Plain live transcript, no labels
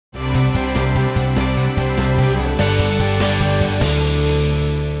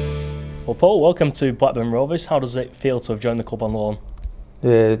Paul, welcome to Blackburn Rovers. How does it feel to have joined the club on loan?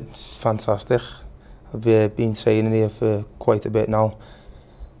 Yeah, it's fantastic. I've been training here for quite a bit now,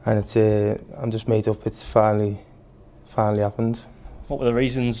 and I'm just made up. It's finally happened. What were the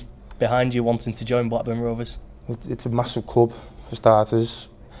reasons behind you wanting to join Blackburn Rovers? It's a massive club for starters,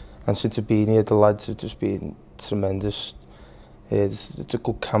 and since I've been here, the lads have just been tremendous. It's a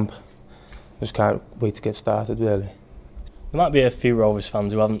good camp. Just can't wait to get started, really. There might be a few Rovers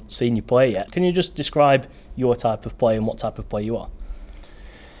fans who haven't seen you play yet. Can you just describe your type of play and what type of player you are?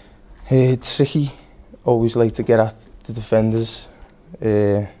 Tricky. Always like to get at the defenders.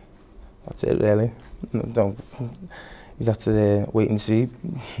 That's it, really. You have to wait and see.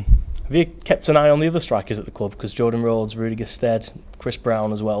 Have you kept an eye on the other strikers at the club? Because Jordan Rhodes, Rudiger Stead, Chris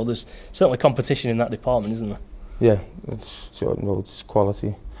Brown as well. There's certainly competition in that department, isn't there? Yeah, it's Jordan Rhodes'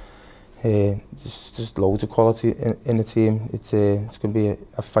 quality. There's just loads of quality in the team. It's going to be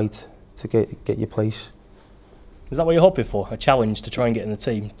a fight to get your place. Is that what you're hoping for? A challenge to try and get in the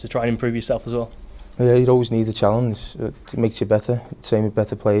team, to try and improve yourself as well? Yeah, you always need a challenge. It makes you better. Training with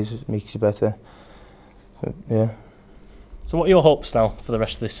better players, it makes you better. Yeah. So what are your hopes now for the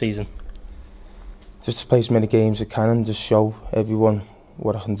rest of this season? Just to play as many games as I can and just show everyone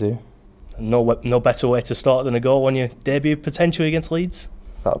what I can do. No better way to start than a goal on your debut potentially against Leeds?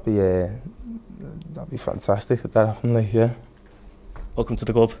 That'd be fantastic if that happened, yeah. Welcome to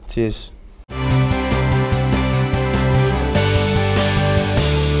the club. Cheers.